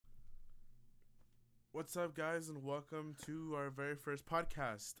What's up, guys, and welcome to our very first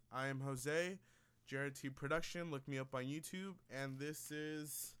podcast. I am Jose, JRT Production. Look me up on YouTube, and this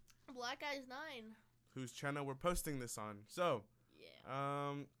is Black Eyes 9. whose channel we're posting this on. So,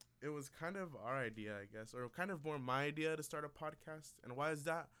 Yeah. it was kind of our idea, I guess, or kind of more my idea to start a podcast. And why is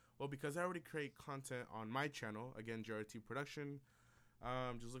that? Well, because I already create content on my channel, again, JRT Production.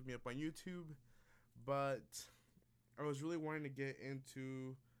 Just look me up on YouTube. But I was really wanting to get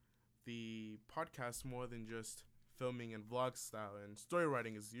into the podcast more than just filming and vlog style, and story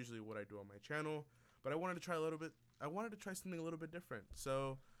writing is usually what I do on my channel, but I wanted to try something a little bit different.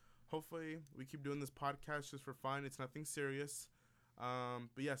 So hopefully we keep doing this podcast just for fun. It's nothing serious.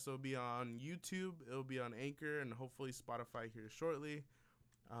 But yeah, so it'll be on YouTube, it'll be on Anchor, and hopefully Spotify here shortly.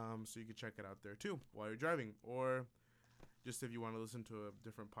 So you can check it out there too while you're driving, or just if you want to listen to a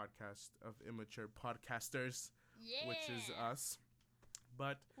different podcast of immature podcasters, Yeah. which is us.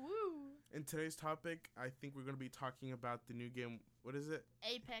 But Woo. in today's topic, I think we're going to be talking about the new game. What is it?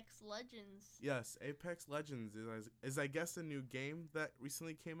 Apex Legends. Yes, Apex Legends is I guess, a new game that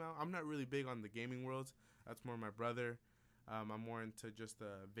recently came out. I'm not really big on the gaming world. That's more my brother. I'm more into just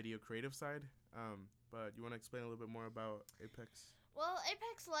the video creative side. But you want to explain a little bit more about Apex? Well,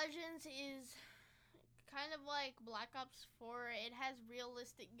 Apex Legends is kind of like Black Ops 4. It has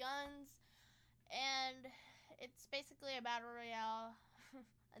realistic guns, and it's basically a battle royale.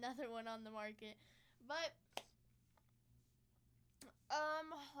 Another one on the market. But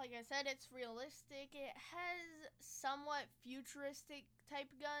like I said, it's realistic. It has somewhat futuristic type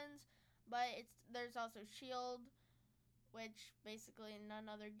guns, but there's also shield, which basically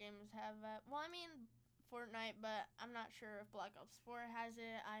none other games have that. Well, I mean Fortnite, but I'm not sure if Black Ops 4 has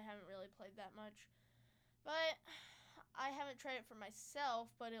it. I haven't really played that much. But I haven't tried it for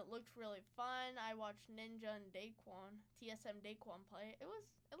myself, but it looked really fun. I watched Ninja and Daquan, TSM Daquan play.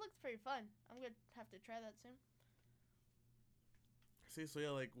 It looked pretty fun. I'm going to have to try that soon. See, so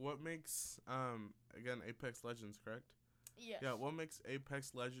yeah, like what makes again, Apex Legends, correct? Yes. Yeah, what makes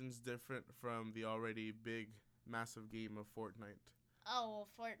Apex Legends different from the already big massive game of Fortnite? Oh, well,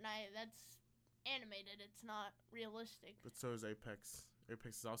 Fortnite, that's animated. It's not realistic. But so is Apex.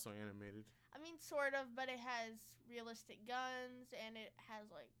 Apex is also animated. I mean, sort of, but it has realistic guns, and it has,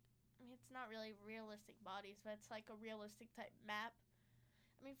 it's not really realistic bodies, but it's like a realistic type map.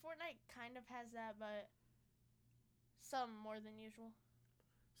 I mean, Fortnite kind of has that, but some more than usual.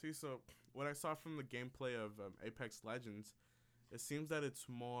 See, so what I saw from the gameplay of Apex Legends, it seems that it's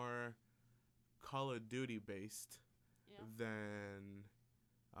more Call of Duty based than,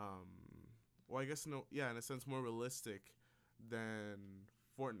 well, I guess in a sense more realistic than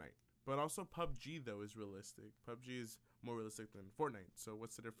Fortnite. But also PUBG, though, is realistic. PUBG is more realistic than Fortnite. So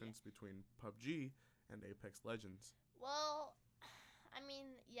what's the difference between PUBG and Apex Legends? Well, I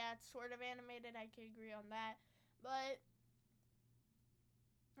mean, yeah, it's sort of animated. I can agree on that. But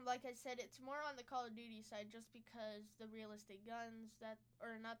like I said, it's more on the Call of Duty side just because the realistic guns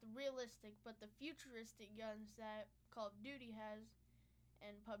or not the realistic, but the futuristic guns that Call of Duty has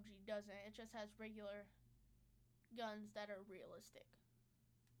and PUBG doesn't. It just has regular guns that are realistic.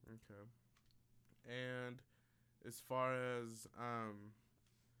 Okay. And as far as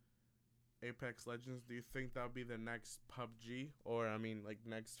Apex Legends, do you think that'll be the next PUBG, or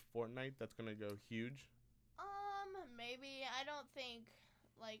next Fortnite that's gonna go huge? Maybe. I don't think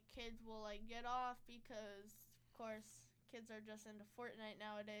kids will get off because of course kids are just into Fortnite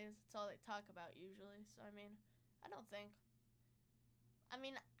nowadays. It's all they talk about usually. So I mean, I don't think. I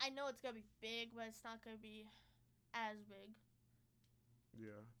mean, I know it's gonna be big, but it's not gonna be as big.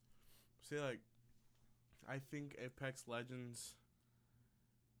 Yeah. See, I think Apex Legends,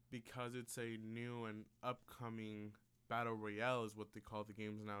 because it's a new and upcoming battle royale is what they call the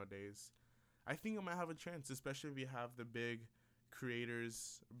games nowadays, I think it might have a chance, especially if you have the big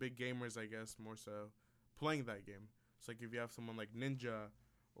creators, big gamers, I guess, more so, playing that game. So, if you have someone like Ninja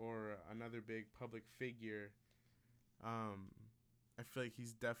or another big public figure, I feel like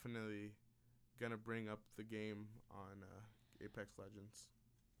he's definitely going to bring up the game on Apex Legends.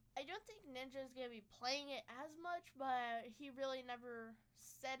 I don't think Ninja's going to be playing it as much, but he really never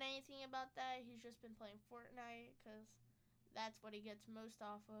said anything about that. He's just been playing Fortnite because that's what he gets most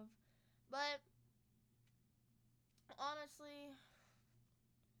off of. But honestly,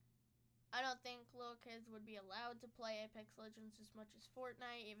 I don't think little kids would be allowed to play Apex Legends as much as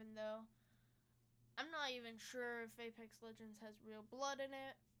Fortnite, even though I'm not even sure if Apex Legends has real blood in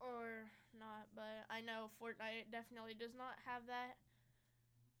it or not, but I know Fortnite definitely does not have that,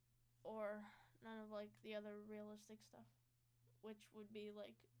 or none of the other realistic stuff, which would be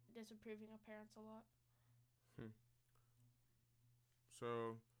disapproving of parents a lot.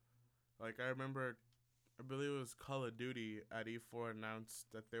 So I remember I believe it was Call of Duty at E4 announced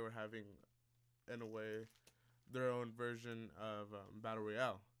that they were having, in a way, their own version of Battle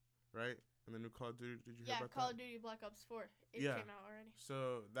Royale, right? And the new Call of Duty, did you hear about Call that? of Duty Black Ops 4. It Yeah. came out already.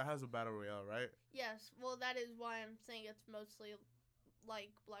 So that has a Battle Royale, right? Yes, well, that is why I'm saying it's mostly like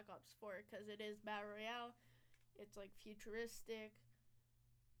Black Ops 4, because it is Battle Royale. It's like futuristic.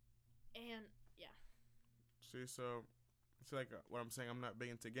 And yeah. See, so like what I'm saying, I'm not big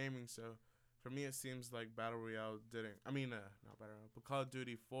into gaming, so for me it seems like Battle Royale didn't. I mean, not Battle Royale, but Call of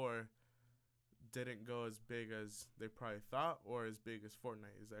Duty 4 didn't go as big as they probably thought, or as big as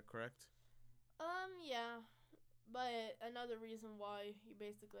Fortnite. Is that correct? Yeah. But another reason why you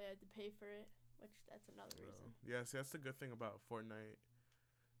basically had to pay for it, which that's another reason. Yeah, see, that's the good thing about Fortnite,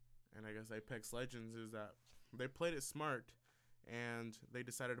 and I guess Apex Legends, is that they played it smart, and they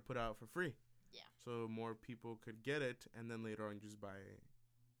decided to put it out for free. Yeah. So more people could get it, and then later on just buy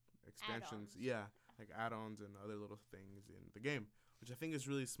expansions. Add-ons. Yeah, like add-ons and other little things in the game, which I think is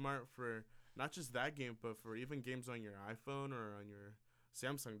really smart for not just that game, but for even games on your iPhone or on your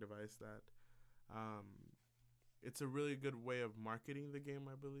Samsung device. That it's a really good way of marketing the game,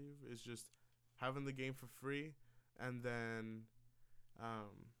 I believe, is just having the game for free, and then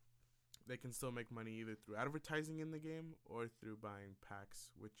they can still make money either through advertising in the game or through buying packs,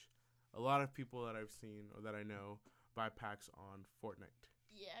 which a lot of people that I've seen or that I know buy packs on Fortnite.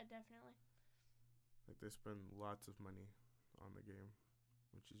 Yeah, definitely. Like, they spend lots of money on the game,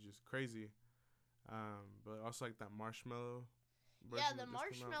 which is just crazy. But also like that Marshmallow version. Yeah, the that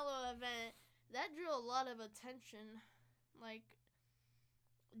just came out. Marshmallow event, that drew a lot of attention. Like,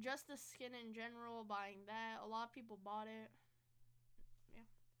 just the skin in general, buying that. A lot of people bought it.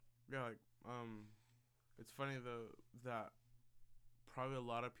 Yeah, like, it's funny though that probably a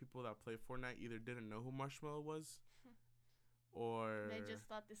lot of people that play Fortnite either didn't know who Marshmallow was, or They just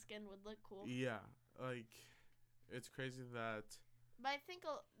thought the skin would look cool. Yeah, like, it's crazy that. But I think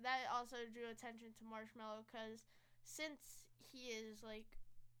that also drew attention to Marshmallow, because since he is like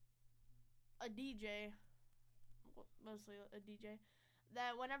a DJ, mostly a DJ,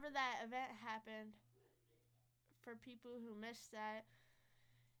 that whenever that event happened, for people who missed that,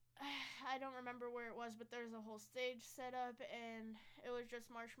 I don't remember where it was, but there was a whole stage set up, and it was just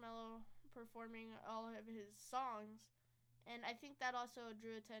Marshmallow performing all of his songs. And I think that also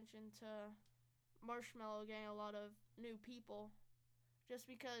drew attention to Marshmallow getting a lot of new people. Just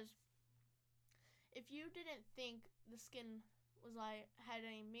because if you didn't think the skin was like had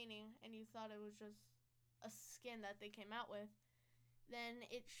any meaning, and you thought it was just a skin that they came out with, then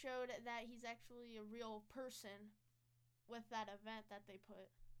it showed that he's actually a real person with that event that they put.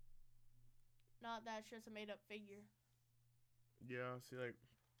 Not that it's just a made-up figure. Yeah, see, like,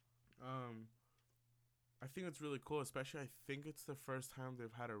 I think it's really cool, especially I think it's the first time they've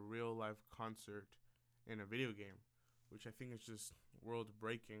had a real live concert in a video game, which I think is just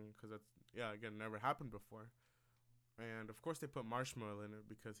world-breaking, because that's, again, never happened before. And, of course, they put Marshmallow in it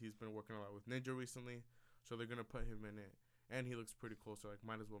because he's been working a lot with Ninja recently, so they're going to put him in it. And he looks pretty cool, so, like,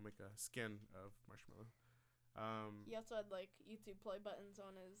 might as well make a skin of Marshmallow. He also had, like, YouTube play buttons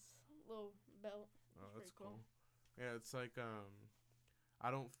on his little belt. Oh, that's cool. Yeah, it's like,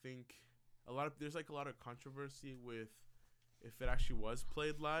 I don't think there's like a lot of controversy with if it actually was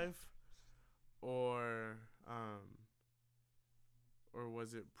played live, or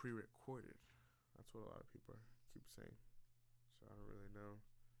was it pre-recorded. That's what a lot of people keep saying, so I don't really know.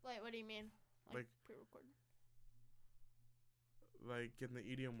 Like, what do you mean? Like pre-recorded? Like, in the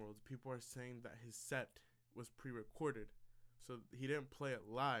EDM world, people are saying that his set was pre-recorded, so he didn't play it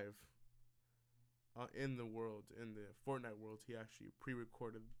live. In the world, in the Fortnite world, he actually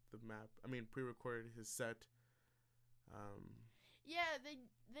pre-recorded the map. Pre-recorded his set. Yeah,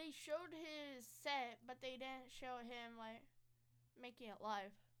 they showed his set, but they didn't show him like making it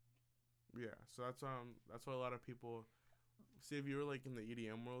live. Yeah, so that's why a lot of people see, if you were like in the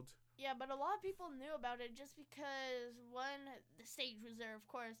EDM world. Yeah, but a lot of people knew about it just because the stage was there, of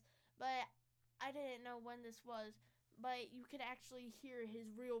course, but I didn't know when this was. But you could actually hear his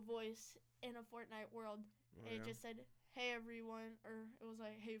real voice in a Fortnite world. Oh, It just said, "Hey everyone," or it was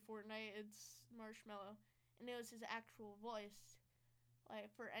like, "Hey Fortnite, it's Marshmallow," and it was his actual voice, like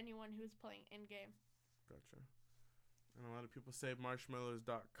for anyone who was playing in game. Gotcha. And a lot of people say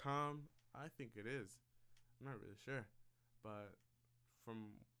marshmallows.com. I think it is. I'm not really sure, but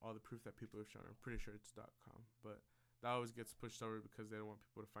from all the proof that people have shown, I'm pretty sure it's .com. But that always gets pushed over because they don't want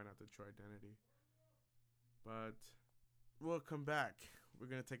people to find out the true identity. But we'll come back. We're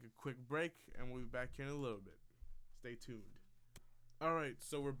going to take a quick break, and we'll be back here in a little bit. Stay tuned. All right,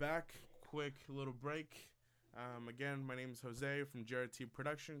 so we're back. Quick little break. Again, my name is Jose from JRT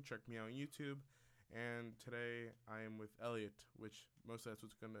Production. Check me out on YouTube. And today I am with Elliot, which mostly that's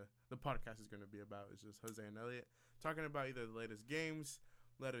the podcast is gonna be about. Is just Jose and Elliot talking about either the latest games,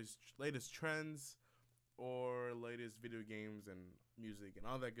 latest trends, or latest video games and music and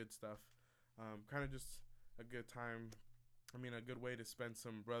all that good stuff. Kind of just a good time. I mean, a good way to spend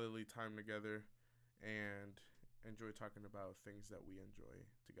some brotherly time together and enjoy talking about things that we enjoy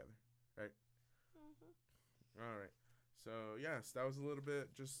together, right? Mm-hmm. All right. So, yes, that was a little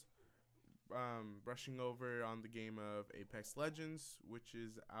bit just brushing over on the game of Apex Legends, which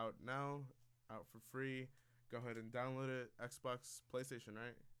is out now, out for free. Go ahead and download it. Xbox, PlayStation,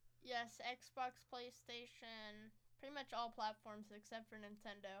 right? Yes, Xbox, PlayStation, pretty much all platforms except for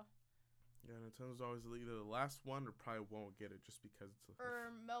Nintendo. Yeah, Nintendo's always either the last one or probably won't get it just because it's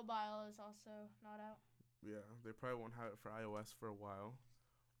or mobile is also not out. Yeah, they probably won't have it for iOS for a while.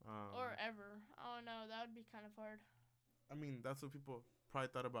 Or ever. Oh no, that would be kind of hard. I mean, that's what people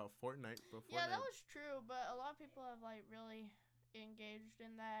probably thought about Fortnite. But yeah, that was true, but a lot of people have like really engaged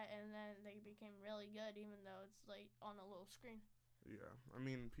in that, and then they became really good, even though it's like on a little screen. Yeah, I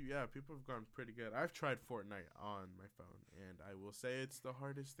mean, people have gone pretty good. I've tried Fortnite on my phone, and I will say it's the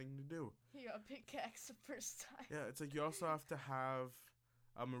hardest thing to do. You got pickaxe the first time. Yeah, it's like you also have to have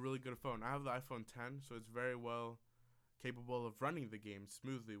a really good phone. I have the iPhone 10, so it's very well capable of running the game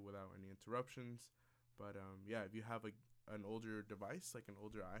smoothly without any interruptions. But yeah, if you have an older device, like an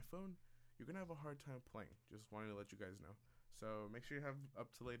older iPhone, you're gonna have a hard time playing. Just wanted to let you guys know. So make sure you have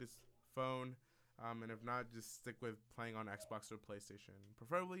up to latest phone. And if not, just stick with playing on Xbox or PlayStation.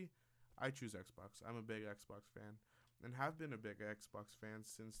 Preferably, I choose Xbox. I'm a big Xbox fan and have been a big Xbox fan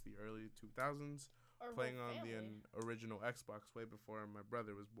since the early 2000s, playing on the original Xbox way before my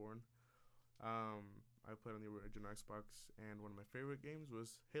brother was born. I played on the original Xbox, and one of my favorite games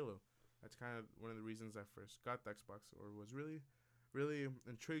was Halo. That's kind of one of the reasons I first got the Xbox, or was really, really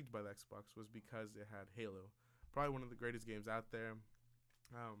intrigued by the Xbox, was because it had Halo. Probably one of the greatest games out there.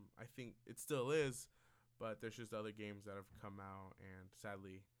 I think it still is, but there's just other games that have come out, and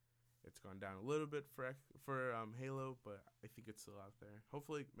sadly, it's gone down a little bit for Halo. But I think it's still out there.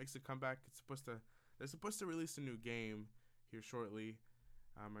 Hopefully, it makes a comeback. They're supposed to release a new game here shortly.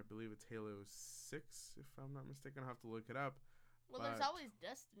 I believe it's Halo 6, if I'm not mistaken. I'll have to look it up. Well, there's always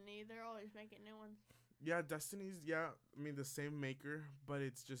Destiny. They're always making new ones. Yeah, Destiny's, the same maker, but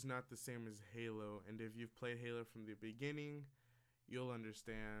it's just not the same as Halo. And if you've played Halo from the beginning, you'll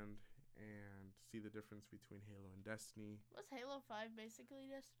understand and see the difference between Halo and Destiny. Was Halo 5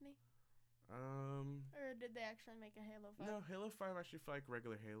 basically Destiny? Or did they actually make a Halo 5? No, Halo 5 actually felt like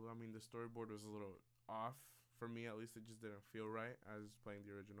regular Halo. I mean, the storyboard was a little off. For me, at least, it just didn't feel right as playing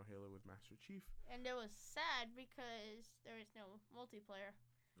the original Halo with Master Chief. And it was sad because there was no multiplayer.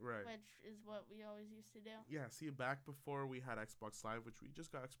 Right. Which is what we always used to do. Yeah, see, back before we had Xbox Live, which we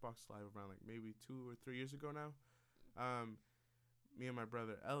just got Xbox Live around like maybe 2 or 3 years ago now. Me and my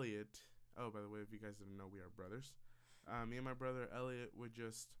brother Elliot, oh, by the way, if you guys didn't know, we are brothers. Me and my brother Elliot would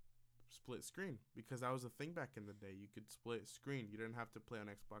just split screen because that was a thing back in the day. You could split screen. You didn't have to play on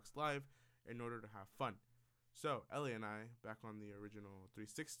Xbox Live in order to have fun. So Elliot and I, back on the original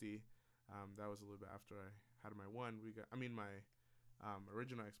 360, that was a little bit after I had my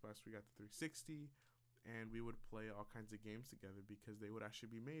original Xbox. We got the 360, and we would play all kinds of games together because they would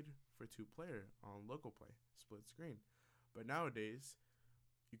actually be made for 2-player on local play, split screen. But nowadays,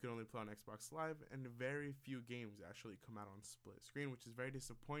 you can only play on Xbox Live, and very few games actually come out on split screen, which is very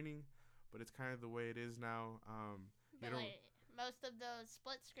disappointing, but it's kind of the way it is now. But most of those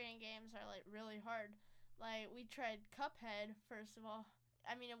split screen games are like really hard. Like, we tried Cuphead, first of all.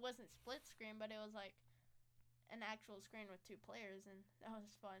 I mean, it wasn't split screen, but it was like an actual screen with 2 players, and that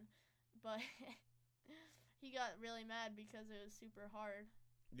was fun. But he got really mad because it was super hard.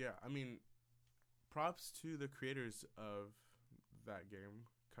 Yeah, I mean, props to the creators of that game,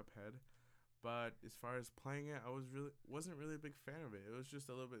 Cuphead. But as far as playing it, I wasn't really a big fan of it. It was just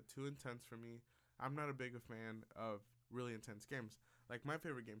a little bit too intense for me. I'm not a big fan of really intense games. Like, my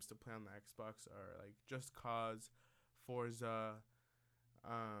favorite games to play on the Xbox are like Just Cause, Forza,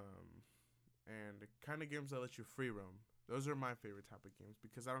 and the kind of games that let you free roam. Those are my favorite type of games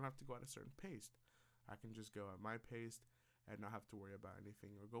because I don't have to go at a certain pace. I can just go at my pace and not have to worry about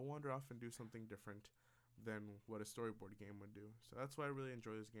anything or go wander off and do something different than what a storyboard game would do. So that's why I really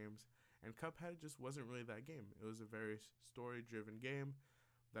enjoy those games. And Cuphead just wasn't really that game. It was a very story-driven game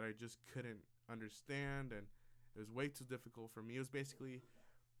that I just couldn't understand, and it was way too difficult for me. It was basically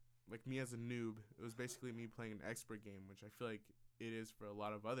like me as a noob. It was basically me playing an expert game, which I feel like it is for a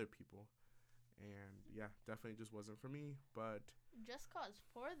lot of other people. And yeah, definitely just wasn't for me. But Just Cause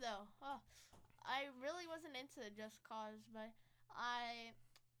 4 though, I really wasn't into Just Cause, but I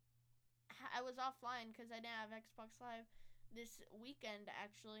was offline because I didn't have Xbox Live this weekend,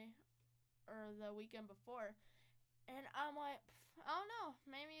 actually, or the weekend before. And I'm like, I don't know,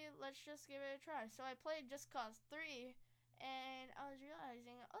 maybe let's just give it a try. So I played Just Cause 3, and I was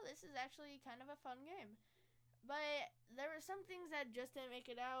realizing, oh, this is actually kind of a fun game. But there were some things that just didn't make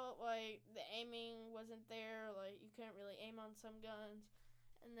it out, like the aiming wasn't there, like you couldn't really aim on some guns.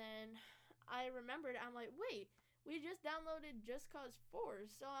 And then I remembered, I'm like, wait, we just downloaded Just Cause 4,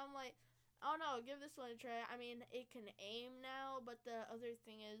 so I'm like, oh no, give this one a try. I mean, it can aim now, but the other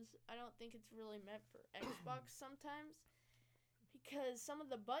thing is, I don't think it's really meant for Xbox sometimes, because some of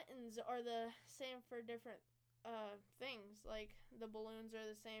the buttons are the same for different things. Like the balloons are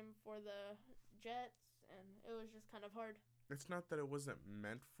the same for the jets, and it was just kind of hard. It's not that it wasn't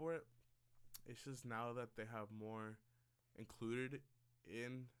meant for it. It's just now that they have more included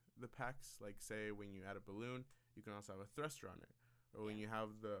in the packs. Like say when you add a balloon, you can also have a thruster on it, or when you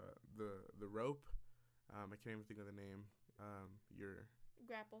have the rope. I can't even think of the name. Your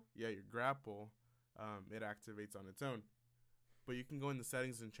Grapple. Yeah, your grapple. It activates on its own. But you can go in the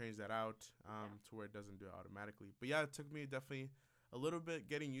settings and change that out to where it doesn't do it automatically. But yeah, it took me definitely a little bit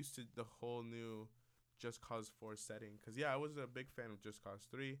getting used to the whole new Just Cause 4 setting. Because, yeah, I was a big fan of Just Cause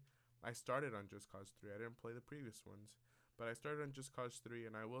 3. I started on Just Cause 3. I didn't play the previous ones. But I started on Just Cause 3,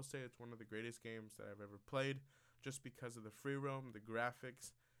 and I will say it's one of the greatest games that I've ever played just because of the free roam, the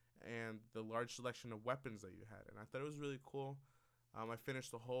graphics, and the large selection of weapons that you had. And I thought it was really cool. I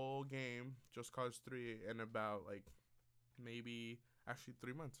finished the whole game, Just Cause 3, in about, like, maybe actually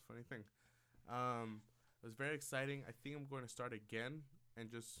 3 months. Funny thing. It was very exciting. I think I'm going to start again and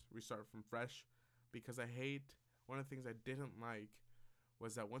just restart from fresh because I hate one of the things I didn't like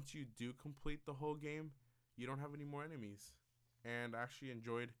was that once you do complete the whole game, you don't have any more enemies. And I actually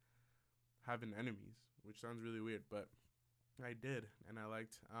enjoyed having enemies, which sounds really weird, but I did, and I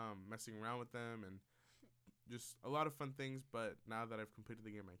liked messing around with them and just a lot of fun things. But now that I've completed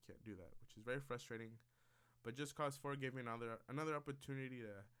the game, I can't do that, which is very frustrating. But Just Cause 4 gave me another opportunity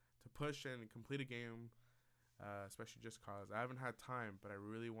to push and complete a game, especially Just Cause. I haven't had time, but I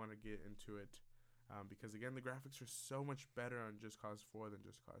really want to get into it because, again, the graphics are so much better on Just Cause 4 than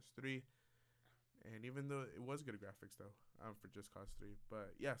Just Cause 3. And even though it was good graphics, though, for Just Cause 3.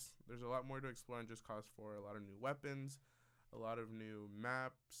 But, yes, there's a lot more to explore in Just Cause 4. A lot of new weapons, a lot of new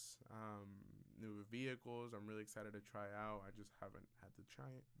maps, new vehicles I'm really excited to try out. I just haven't had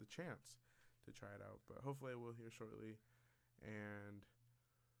the chance to try it out, but hopefully I will here shortly and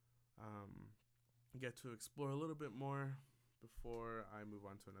get to explore a little bit more before I move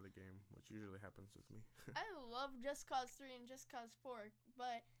on to another game, which usually happens with me. I love Just Cause 3 and Just Cause 4,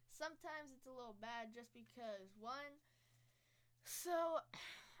 but sometimes it's a little bad just because, one, so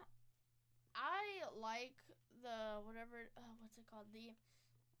I like the whatever, what's it called?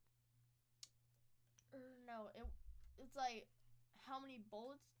 It's like how many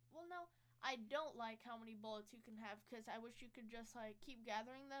bullets, well, no, I don't like how many bullets you can have because I wish you could just like keep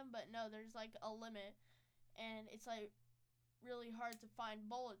gathering them, but no, there's like a limit, and it's like really hard to find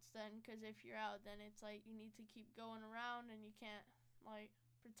bullets then because if you're out, then it's like you need to keep going around and you can't like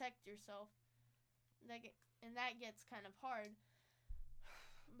protect yourself. And that gets kind of hard.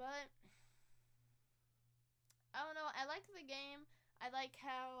 But I don't know. I like the game. I like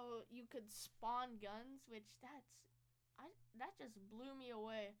how you could spawn guns, which that just blew me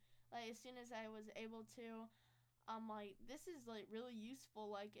away. Like, as soon as I was able to, I'm like, this is, like, really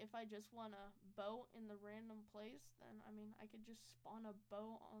useful. Like, if I just want a boat in the random place, then, I mean, I could just spawn a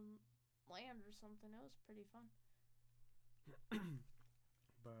boat on land or something. It was pretty fun.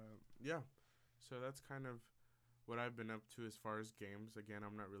 But, yeah. So that's kind of what I've been up to as far as games. Again,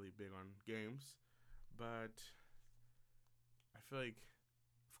 I'm not really big on games. But I feel like,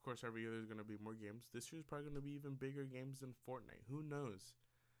 of course, every year there's going to be more games. This year's probably going to be even bigger games than Fortnite. Who knows?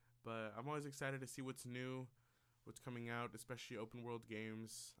 But I'm always excited to see what's new, what's coming out, especially open world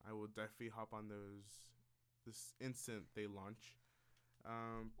games. I will definitely hop on those this instant they launch.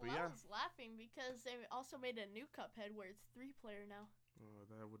 But I yeah. was laughing because they also made a new Cuphead where it's 3-player now. Oh,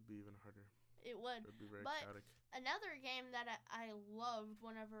 that would be even harder. It would. It would be very but chaotic. Another game that I loved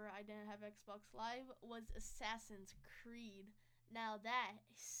whenever I didn't have Xbox Live was Assassin's Creed. Now that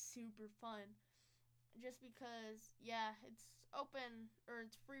is super fun. Just because, yeah, it's open, or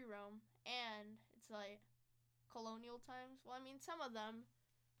it's free roam, and it's like colonial times. Well, I mean, some of them,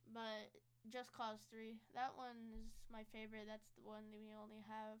 but Just Cause 3, that one is my favorite. That's the one that we only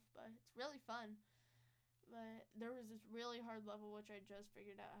have, but it's really fun. But there was this really hard level which I just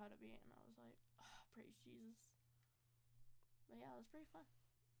figured out how to beat, and I was like, oh, praise Jesus. But yeah, it was pretty fun.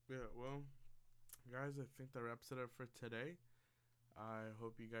 Yeah, well, guys, I think that wraps it up for today. I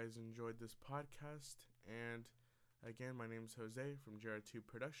hope you guys enjoyed this podcast. And again, my name is Jose from JR2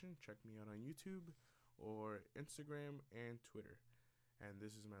 Production. Check me out on YouTube or Instagram and Twitter. And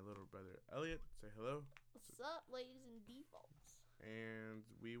this is my little brother, Elliot. Say hello. What's up, ladies and defaults? And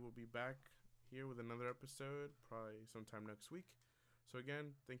we will be back here with another episode probably sometime next week. So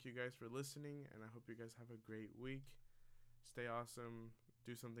again, thank you guys for listening, and I hope you guys have a great week. Stay awesome,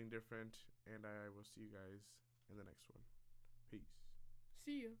 do something different, and I will see you guys in the next one. Peace.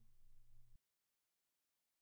 See ya.